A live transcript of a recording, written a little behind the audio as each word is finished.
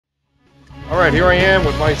Alright, here I am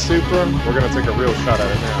with my Supra. We're gonna take a real shot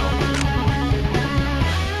at it now.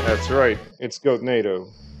 That's right, it's Goat NATO.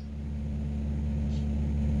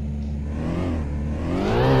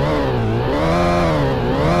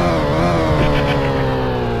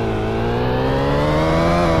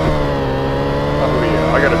 Oh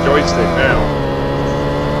yeah, I got a joystick now.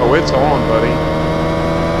 Oh, it's on, buddy.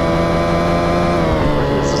 Look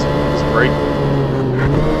at this brake.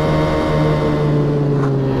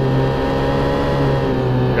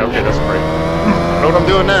 Okay, that's great. I know what I'm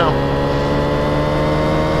doing now.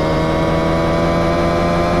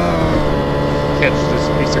 Catch this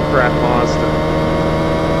piece of crap Mazda.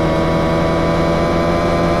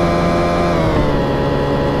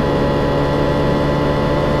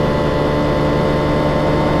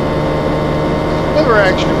 Never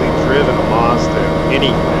actually driven a Mazda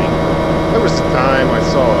anything. There was a time I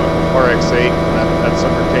saw a RX-8 when that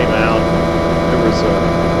sucker came out. There was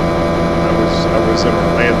I was in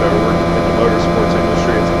Orlando working in the motorsports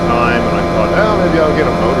industry at the time, and I thought, oh, maybe I'll get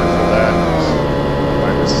a motor for that.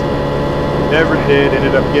 I just never did.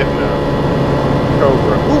 Ended up getting a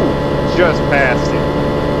Cobra. Ooh, just passed it.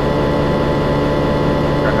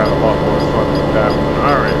 I had a lot more fun with that one.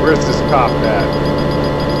 All right, where's this cop at?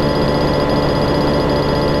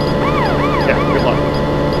 Yeah, good luck.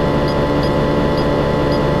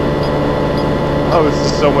 Oh, this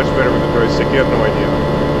is so much better with the joystick. You have no idea.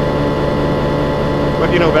 But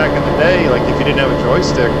you know, back in the day, like if you didn't have a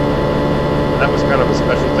joystick, that was kind of a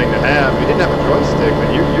special thing to have. If you didn't have a joystick, then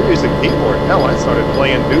you're using keyboard. Hell, I started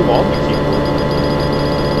playing Doom on the keyboard.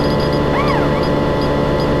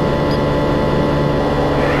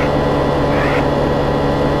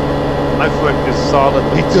 My foot is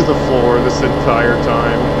solidly to the floor this entire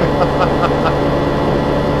time.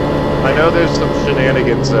 I know there's some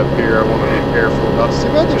shenanigans up here I want to be careful about. It's too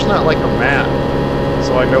bad there's not like a map,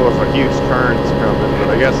 so I know if a huge turn's coming, but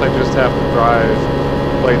I guess I just have to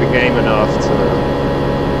play the game enough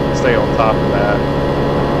to stay on top of that.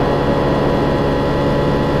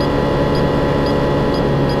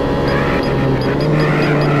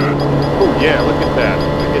 Oh yeah, look at that.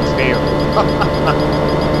 It's him.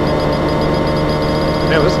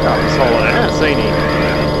 Man, this guy is hauling ass, ain't he?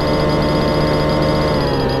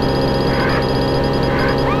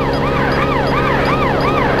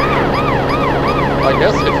 I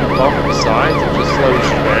guess if you bump the sides, it just slows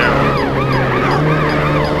you down.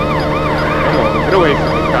 Come on, get away from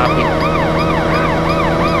me, copy.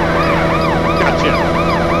 Gotcha.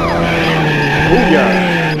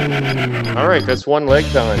 Booyah. Alright, that's one leg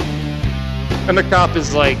done. And the cop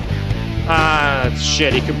is like, ah,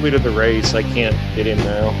 shit, he completed the race. I can't get in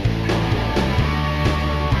now.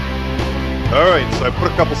 Alright, so I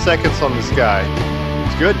put a couple seconds on this guy.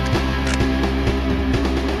 It's good.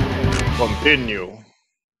 Continue.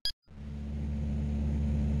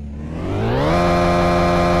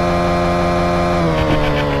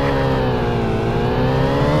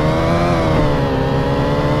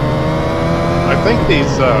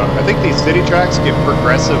 I think these city tracks get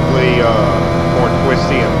progressively more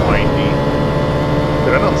twisty and windy.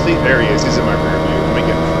 But I don't see. There he is. He's in my rear view. Let me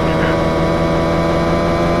get in front of him.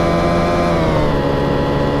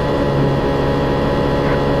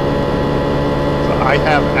 So I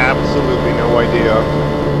have absolutely no idea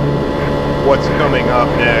what's coming up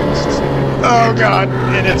next. Oh God!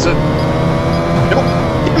 And it's a nope.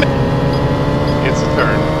 Damn it! It's a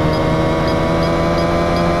turn.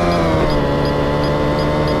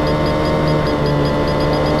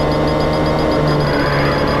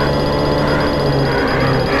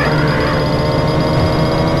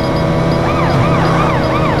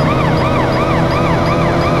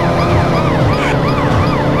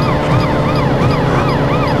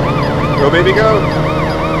 Go, baby, go!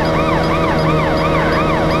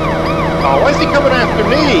 Oh, why is he coming after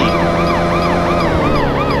me?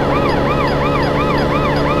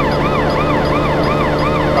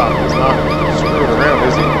 God, he's not screwing around,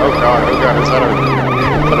 is he? Oh God, is that a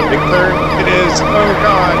big turn? It is, oh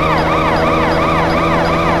God!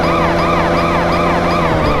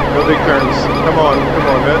 No big turns. Come on,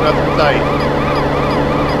 nothing tight.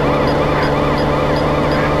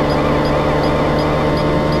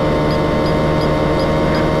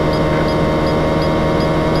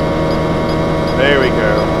 There we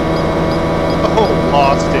go. Oh,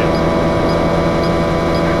 lost him.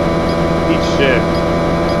 Eat shit.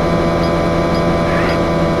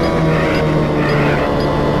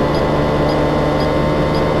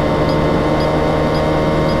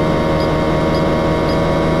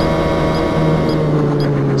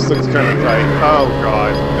 This looks kind of tight. Oh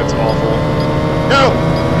God, that's awful. No!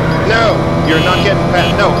 No! You're not getting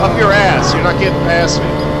past. No, up your ass. You're not getting past me.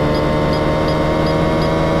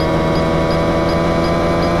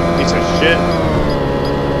 shit. Is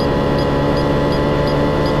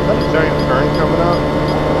that a giant turn coming up?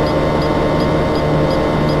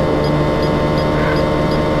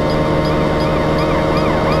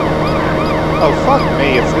 Oh, fuck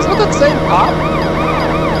me. Is that that same pop?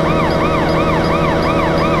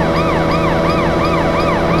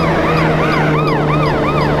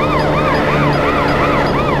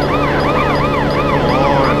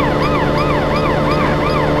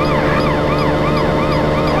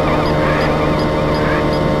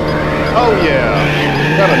 Oh yeah,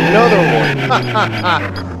 got another one.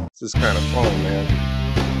 This is kind of fun, man.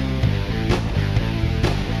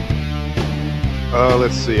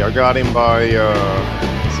 Let's see. I got him by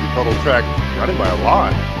let's see, Puddle Track. Got him by a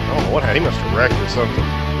lot. I don't know what. He must have wrecked or something.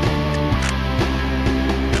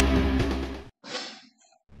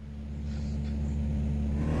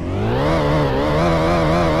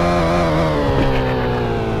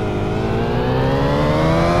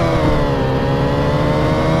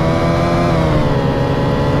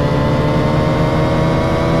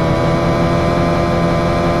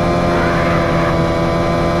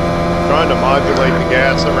 To modulate the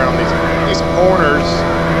gas around these corners,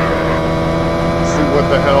 see what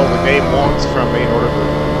the hell the game wants from me in order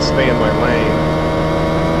to stay in my lane.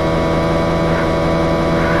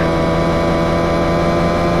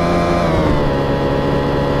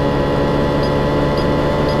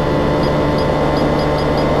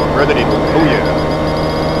 I'm ready to, oh yeah.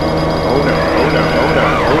 Oh no, oh no, oh no,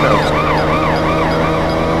 oh no.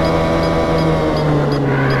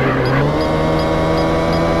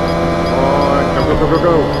 Go, go,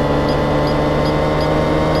 go.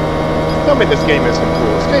 Tell me this game isn't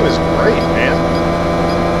cool. This game is great, man.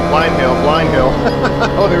 Blind hill, blind hill.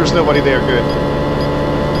 Oh, there's nobody there. Good.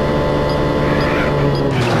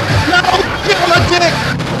 No! Get on my dick!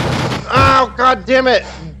 Oh, god damn it!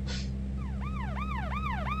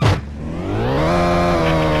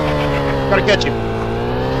 Gotta catch you.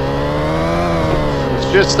 I was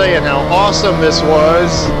just saying how awesome this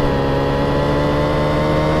was.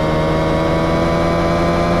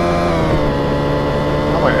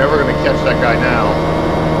 How am I ever gonna catch that guy now?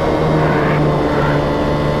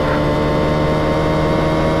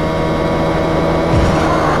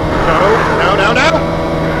 No, no, no, no!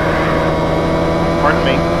 Pardon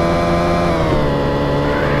me.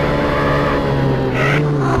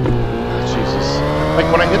 Jesus. Like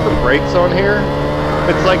when I hit the brakes on here,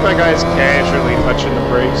 it's like my guy's casually touching the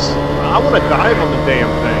brakes. I want to dive on the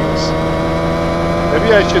damn things.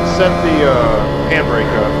 Maybe I should set the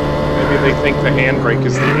handbrake up. Maybe they think the handbrake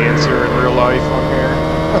is the answer in real life on here.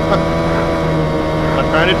 Not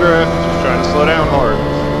trying to drift, just trying to slow down hard.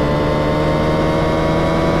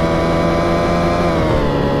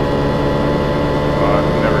 I'm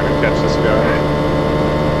never going to catch this guy.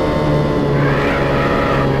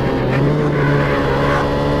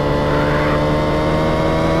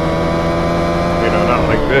 You know, not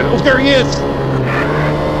like this. Oh, there he is!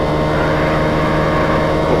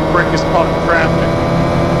 Little prick is caught in traffic.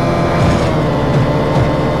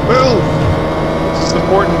 Move! This is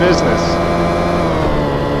important business.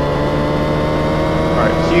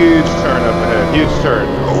 Alright, huge turn up ahead. Huge turn.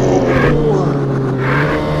 Oh.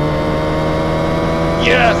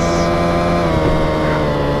 Yes!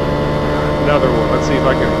 Another one. Let's see if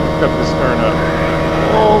I can cut this turn up.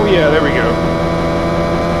 Oh yeah, there we go. I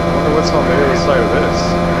wonder what's on the other side of this.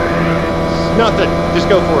 Nothing. Just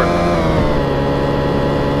go for it.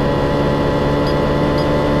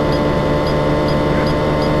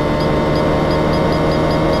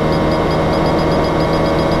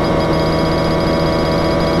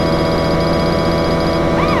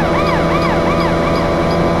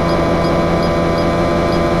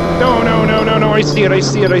 No, I see it, I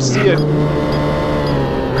see it, I see it.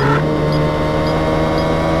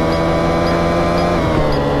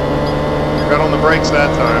 Got on the brakes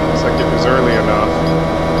that time. Looks like it was early enough.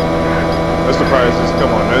 No surprises,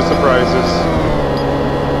 come on, no surprises.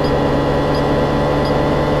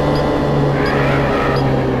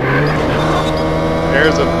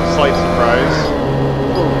 There's a slight surprise.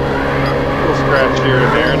 Little scratch here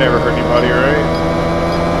and there, never hurt anybody, right?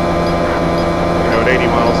 You know, at 80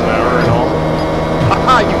 miles an hour and all.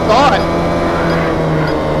 Haha, you thought!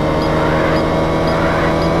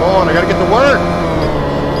 Come on, I gotta get to work!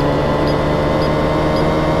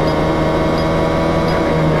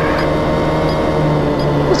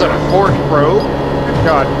 Was that a forked probe? Good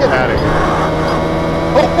God, get out of here.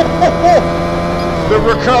 Oh, oh, oh, oh. The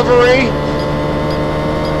recovery!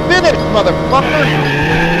 Finish, motherfucker!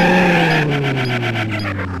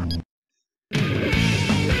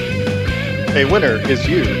 A winner is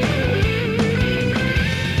you.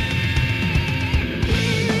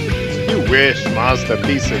 You wish, Mazda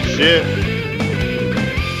piece of shit.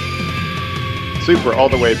 Super all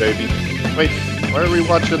the way, baby. Wait, why are we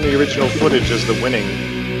watching the original footage as the winning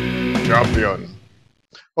champion?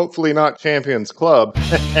 Hopefully not Champions Club.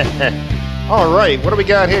 Alright, what do we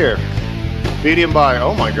got here? Beat him by,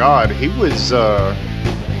 oh my god, he was,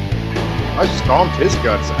 I stomped his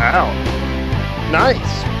guts out. Nice!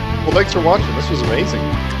 Well, thanks for watching. This was amazing.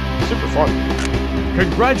 Super fun.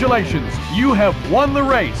 Congratulations, you have won the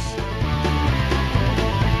race.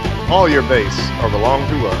 All your base are belong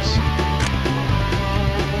to us.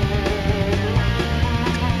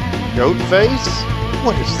 Goat face?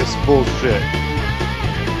 What is this bullshit?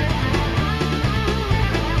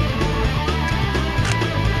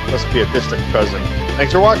 Must be a distant cousin.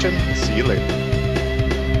 Thanks for watching. See you later.